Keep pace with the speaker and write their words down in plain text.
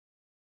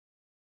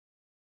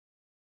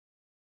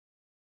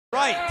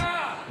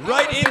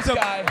Right into.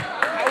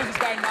 How is this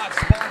guy not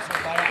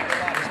sponsored by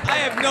Apple? I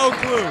have no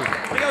clue.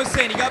 Like I was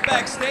saying, he got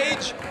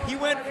backstage. He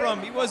went from,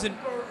 he was upset.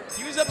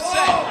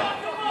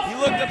 He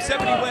looked upset,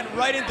 but he went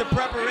right into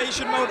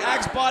preparation mode.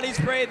 Axe body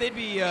spray. They'd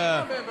be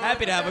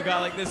happy to have a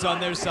guy like this on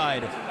their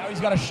side. Now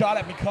he's got a shot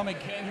at becoming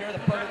king here, the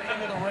perfect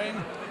king of the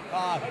ring.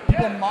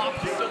 People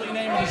mock the silly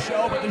name of the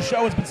show, but this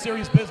show has been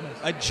serious business.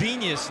 A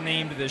genius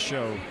named this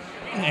show.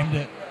 Named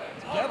it.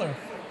 Together.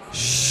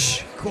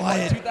 Shh,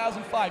 quiet.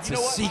 2005. It's a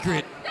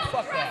secret.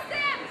 Fuck that.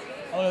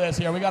 Look at this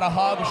here. We got a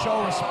hug, a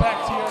show of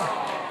respect here.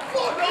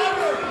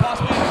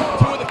 Possibly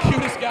two of the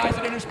cutest guys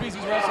in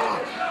interspecies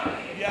wrestling.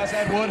 Yes,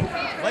 Ed Wood.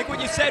 Like what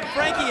you said,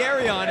 Frankie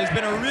Arion has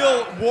been a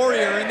real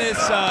warrior in this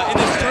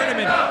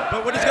tournament.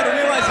 But what he's going to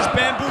realize is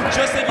Bamboo,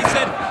 just like he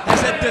said,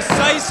 has had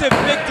decisive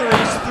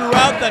victories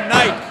throughout the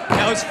night.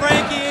 Now is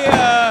Frankie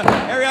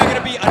Arion going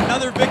to be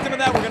another victim of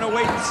that? We're going to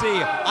wait and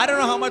see. I don't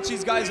know how much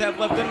these guys have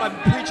left in them. I've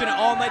been preaching it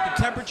all night.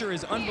 The temperature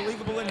is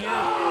unbelievable in here.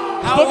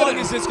 How long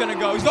is this going to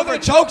go? He's going for a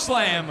choke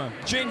slam.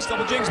 Jinx,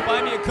 double jinx,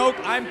 buy me a Coke.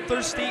 I'm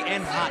thirsty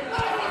and hot.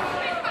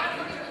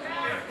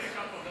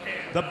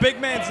 The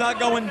big man's not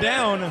going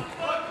down.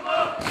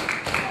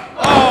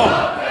 Oh!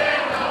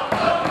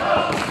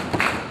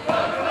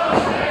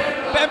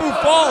 Bamboo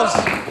falls.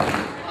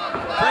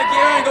 Frankie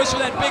Arion goes for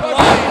that big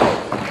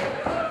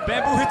line.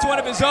 Bamboo hits one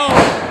of his own.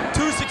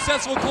 Two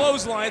successful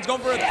clotheslines.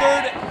 Going for a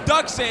third.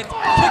 Ducks it.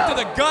 Kick to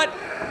the gut.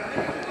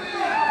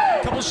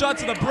 Couple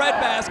shots to the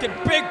breadbasket.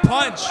 Big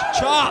punch.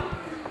 Chop.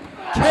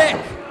 Kick.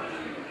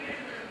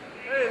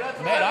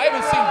 Man, I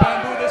haven't seen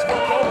Bamboo this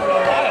worked over in a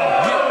while.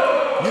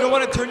 You don't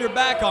want to turn your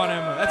back on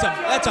him.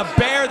 That's a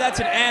bear. That's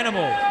an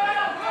animal.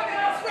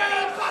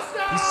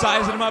 He's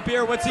sizing him up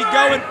here. What's he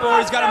going for?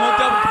 He's got him hooked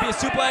up. It could be a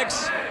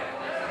suplex.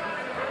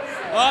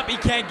 Oh, he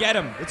can't get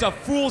him. It's a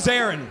fool's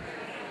errand.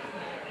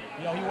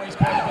 You know, he weighs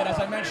quite a bit, as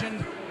I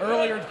mentioned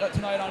earlier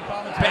tonight on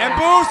commentary.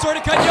 Bamboo sort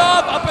of cut you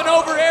off. Up and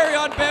over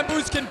Arion.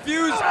 Bamboo's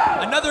confused.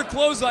 Another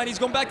clothesline. He's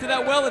going back to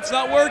that well. It's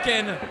not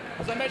working.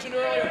 As I mentioned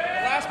earlier,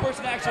 the last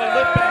person to actually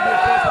lift Bamboo, of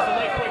course, was the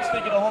late break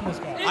stinking the homeless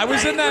guy. I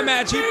was in that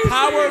match. He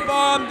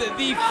powerbombed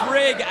the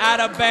frig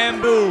out of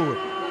Bamboo.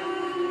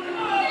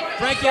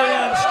 Frankie Arion,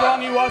 how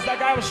strong he was. That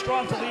guy was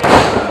strong to the end.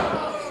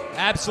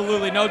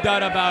 Absolutely, no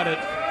doubt about it.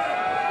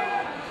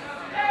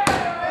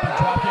 Big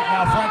drop kick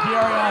now, Frankie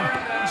Arion.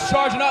 He's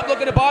charging up,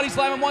 looking to body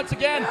slam him once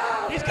again.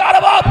 He's got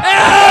him up!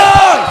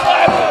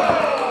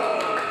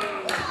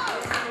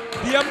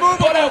 The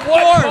immovable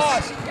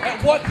force!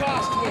 At what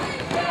cost to him?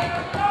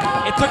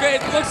 It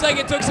looks like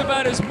it took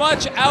about as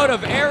much out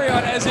of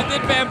Arion as it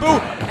did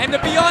Bamboo. And to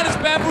be honest,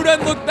 Bamboo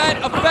doesn't look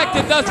that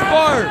affected thus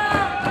far.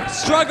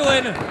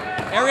 Struggling.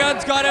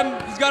 Arion's got him.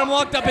 He's got him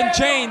locked up in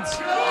chains. He's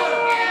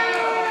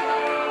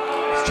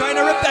trying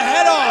to rip the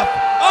head off.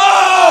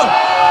 Oh!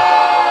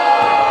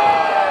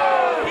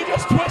 He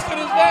just twisted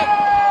his neck.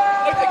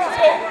 I think it's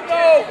over.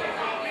 No.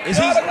 Is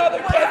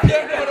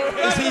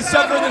he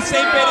suffering the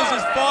same fate as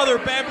his father,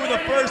 Bamboo the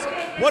First?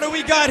 What do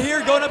we got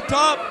here going up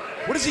top?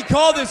 What does he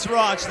call this,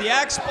 Roch? The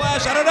axe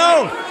splash? I don't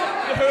know.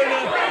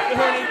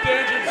 They're an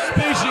endangered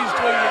species,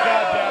 Twiggy,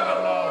 goddammit,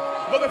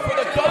 no. Looking for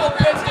the double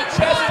fist to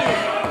chest dude.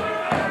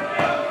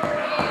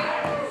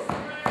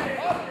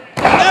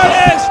 There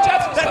it is!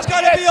 That's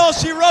gotta be all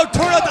she wrote.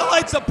 Turn out the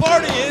lights, the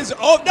party is.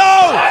 Oh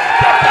no!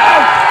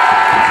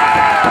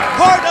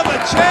 Heart of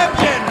a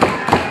champion!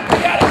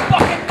 He got his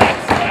fucking neck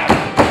snapped.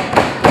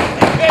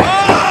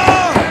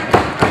 Oh!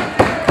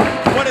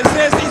 What is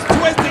this? He's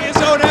twisting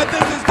his own head.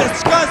 This is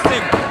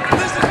disgusting.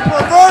 This is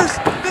perverse.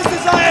 This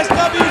is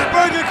ISW's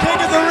Burger King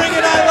of the Ring,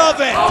 and I love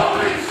it.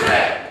 Holy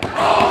shit!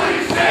 Holy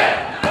shit!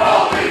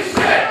 Holy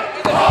shit!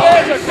 The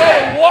fans are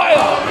going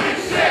wild. Holy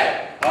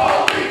shit!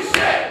 Holy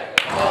shit!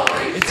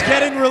 It's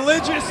getting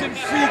religious and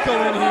fecal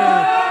in here.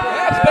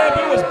 Perhaps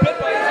Bamboo was bit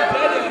by his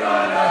identity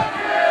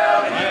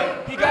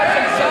earlier. He got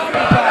some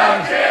zombie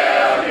powers.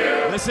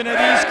 Listen to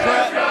these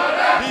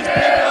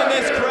people in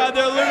this crowd,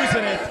 they're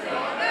losing it.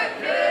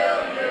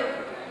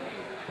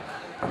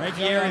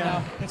 Frankie Arion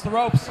now hits the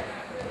ropes.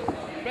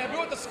 Bamboo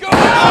with the scoop. Oh!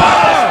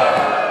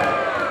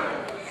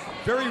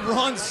 Very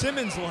Ron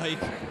Simmons-like.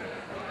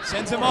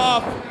 Sends him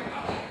off.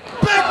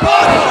 Big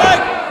body leg!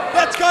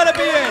 That's gotta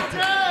be it!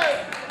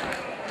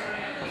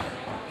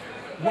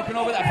 Working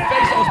over that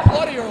face that was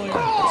bloody earlier.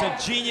 It's a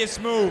genius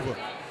move.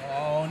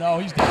 Oh no,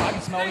 he's dead. I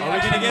can smell it. Are we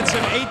gonna get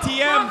some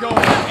ATM going?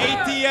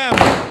 ATM.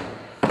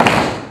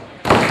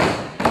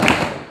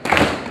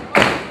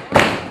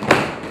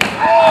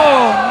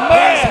 Oh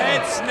man! His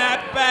head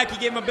snapped back. He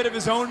gave him a bit of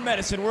his own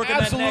medicine, working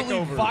that neck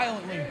over.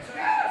 Violently.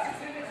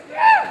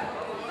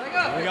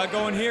 What we got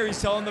going here? He's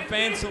telling the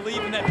fans to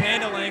leave in that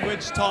panda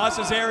language.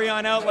 Tosses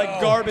Arion out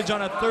like garbage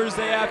on a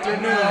Thursday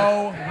afternoon.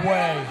 No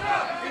way.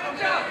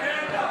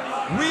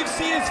 We've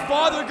seen his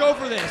father go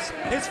for this.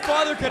 His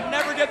father could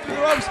never get through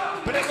the ropes,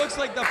 but it looks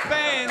like the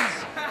fans.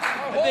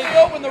 They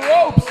open the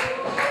ropes. Oh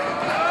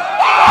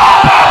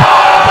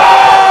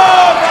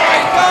my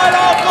God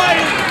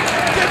Almighty!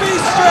 Give me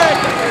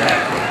strength.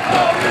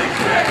 Holy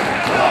shit!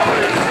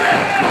 Holy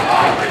shit!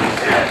 Holy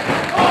shit!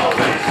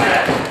 Holy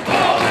shit!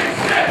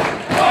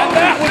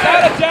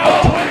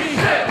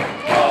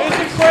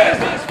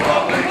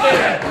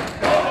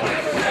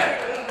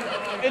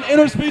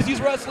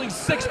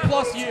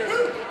 plus years.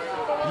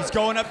 He's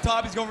going up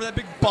top. He's going for that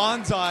big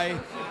bonsai.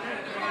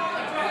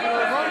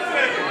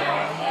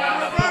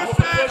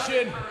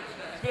 Pushing.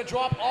 He's going to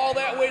drop all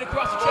that weight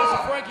across the chest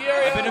of Frankie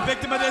Arion. Been a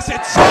victim of this.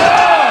 It's oh!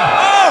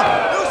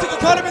 Looks like he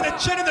caught him in the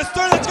chin and the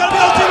sternum. That's got to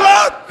be OT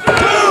round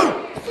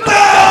 2.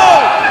 No!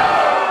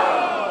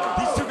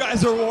 These two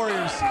guys are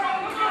warriors.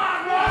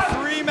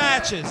 3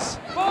 matches.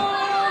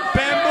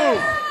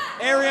 Bamboo,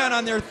 Arion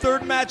on their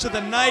 3rd match of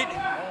the night. Oh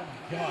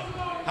my God.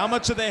 How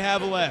much do they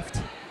have left?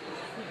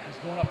 He's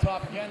going up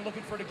top again,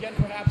 looking for it again,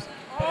 perhaps.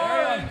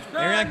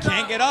 But Arion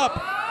can't get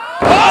up.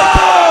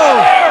 Oh!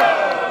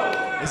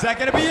 Is that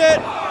going to be it?